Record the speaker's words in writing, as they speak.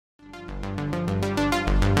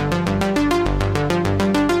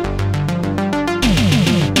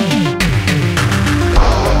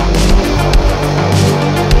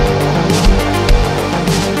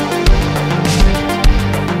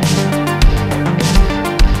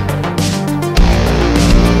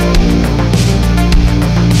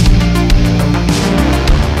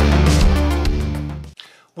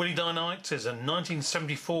Dynamite is a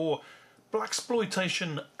 1974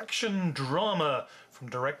 Blaxploitation action drama from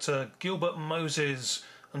director Gilbert Moses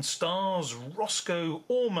and stars Roscoe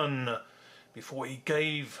Orman before he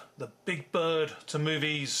gave the big bird to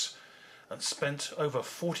movies and spent over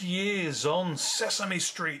 40 years on Sesame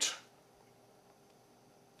Street.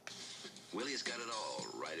 Willie's got it all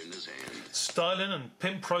right in his hand. Styling and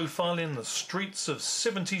pimp profiling the streets of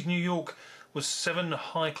 70s New York with 7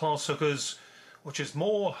 high-class hookers, which is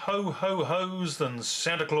more ho-ho-hos than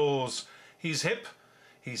Santa Claus. He's hip,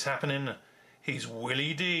 he's happening, he's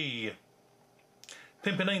Willie D.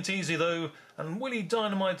 Pimping ain't easy though, and Willie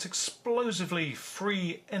Dynamite's explosively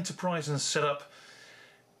free enterprising setup,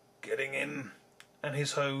 getting him and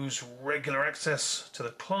his hoes regular access to the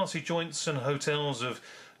classy joints and hotels of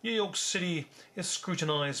New York City is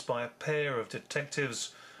scrutinised by a pair of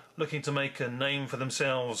detectives looking to make a name for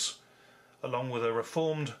themselves, along with a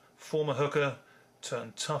reformed former hooker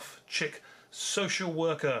turned tough chick social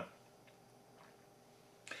worker.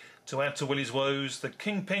 To add to Willie's woes, the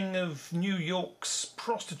kingpin of New York's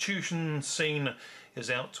prostitution scene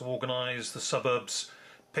is out to organise the suburbs,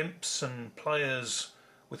 pimps and players,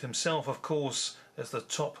 with himself of course as the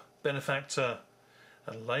top benefactor,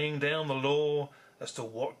 and laying down the law as to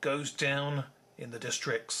what goes down in the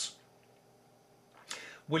districts.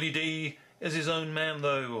 Willie D is his own man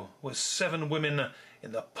though, with 7 women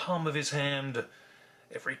in the palm of his hand,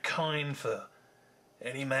 every kind for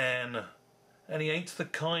any man, and he ain't the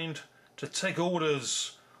kind to take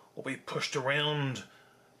orders or be pushed around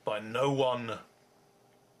by no one.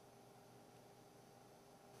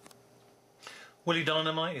 Willie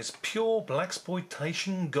Dynamite is pure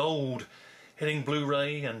Blaxploitation gold, hitting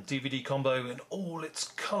Blu-ray and DVD combo in all its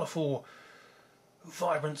colourful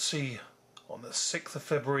vibrancy on the 6th of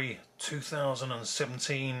February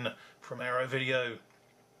 2017 from Arrow Video.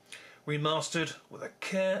 Remastered with a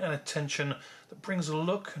care and attention that brings a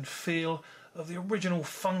look and feel of the original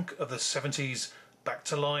funk of the 70s back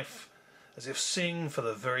to life, as if seeing for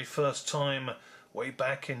the very first time way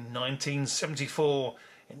back in 1974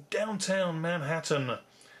 in downtown Manhattan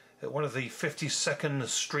at one of the 52nd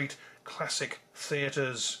Street Classic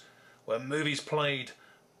Theatres, where movies played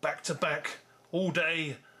back to back all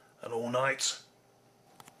day and all night.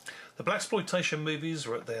 The Blaxploitation movies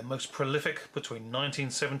were at their most prolific between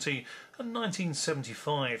 1970 and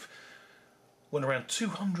 1975, when around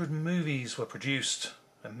 200 movies were produced,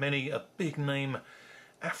 and many a big-name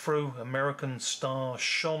Afro-American star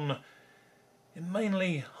shone in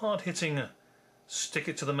mainly hard-hitting,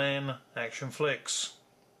 stick-it-to-the-man action flicks.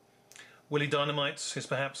 Willie Dynamite is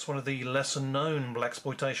perhaps one of the lesser-known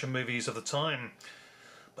Blaxploitation movies of the time,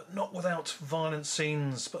 but not without violent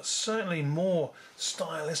scenes, but certainly more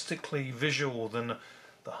stylistically visual than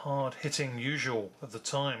the hard-hitting usual of the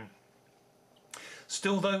time.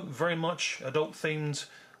 Still though, very much adult-themed,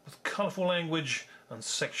 with colourful language and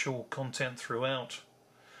sexual content throughout,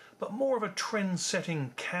 but more of a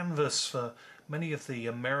trend-setting canvas for many of the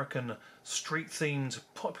American street-themed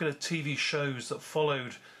popular TV shows that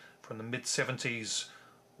followed from the mid-70s,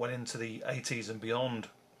 went into the 80s and beyond.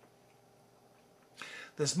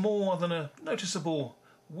 There's more than a noticeable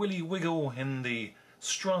Willy Wiggle in the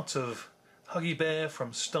strut of Huggy Bear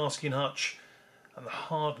from Starsky and Hutch, and the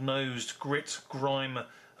hard-nosed grit, grime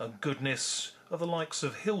and goodness of the likes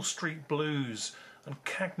of Hill Street Blues and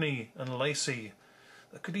Cagney and Lacey,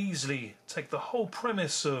 that could easily take the whole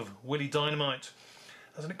premise of Willie Dynamite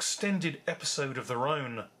as an extended episode of their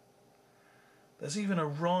own. There's even a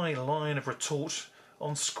wry line of retort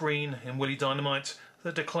on screen in Willie Dynamite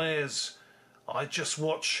that declares, "I just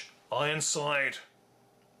watch Ironside."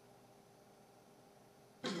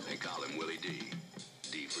 They call him Willie D.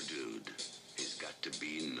 D for dude. He's got to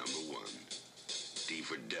be #1. D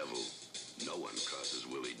for devil. No one crosses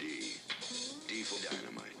Willie D. D for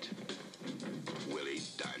dynamite. Willie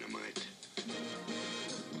Dynamite.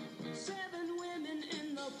 7 women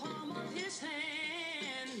in the palm of his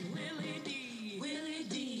hand. Willie D. Willie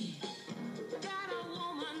D. Got a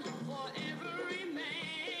woman for every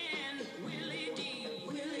man. Willie D.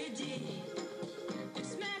 Willie D.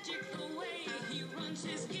 It's magic the way he runs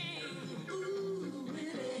his game. Ooh,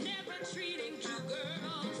 Willie. Never treating 2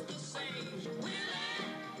 girls the same. Willie.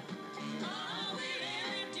 Oh,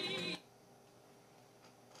 Willie D.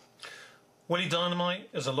 Willie Dynamite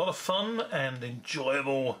is a lot of fun and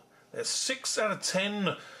enjoyable. There's 6 out of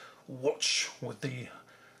 10 watch with the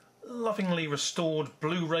lovingly restored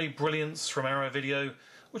Blu-ray brilliance from Arrow Video,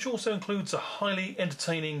 which also includes a highly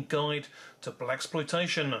entertaining guide to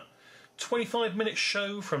Blaxploitation. 25-minute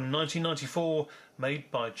show from 1994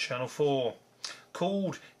 made by Channel 4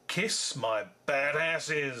 called Kiss My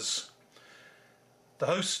Badasses. The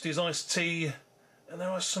host is Ice-T, and there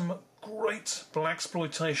are some great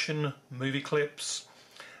Blaxploitation movie clips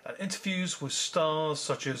and interviews with stars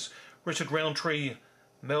such as Richard Roundtree,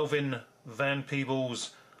 Melvin Van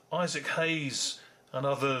Peebles, Isaac Hayes and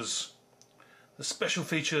others. The special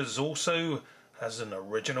features also has an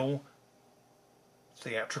original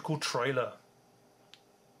theatrical trailer.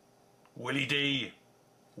 Willie D,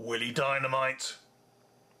 Willie Dynamite.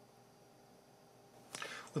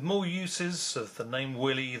 With more uses of the name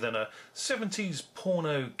Willie than a 70s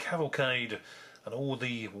porno cavalcade and all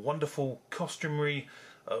the wonderful costumery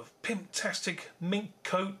of pimp-tastic mink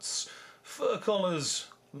coats, fur collars,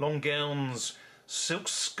 long gowns, silk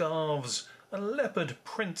scarves and leopard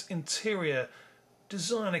print interior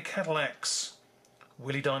designer Cadillacs,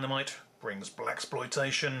 Willie Dynamite brings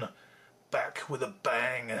Blaxploitation back with a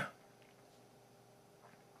bang.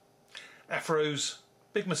 Afros,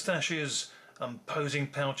 big moustaches and posing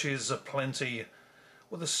pouches aplenty,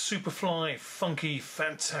 with a superfly, funky,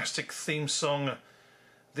 fantastic theme song.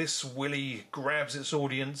 This Willie grabs its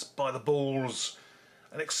audience by the balls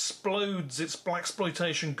and explodes its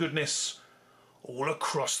Blaxploitation goodness all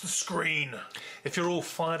across the screen. If you're all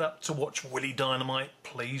fired up to watch Willie Dynamite,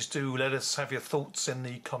 please do let us have your thoughts in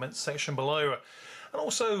the comments section below. And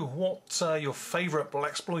also what your favourite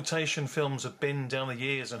Blaxploitation films have been down the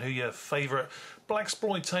years and who your favourite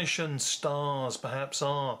Blaxploitation stars perhaps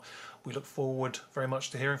are. We look forward very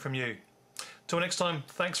much to hearing from you. Till next time,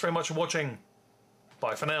 thanks very much for watching.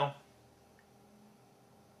 Bye for now.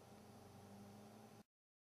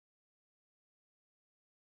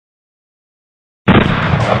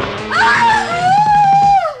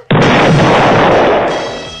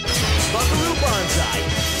 Buckaroobanzai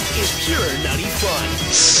is pure nutty fun.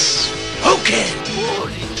 Okay.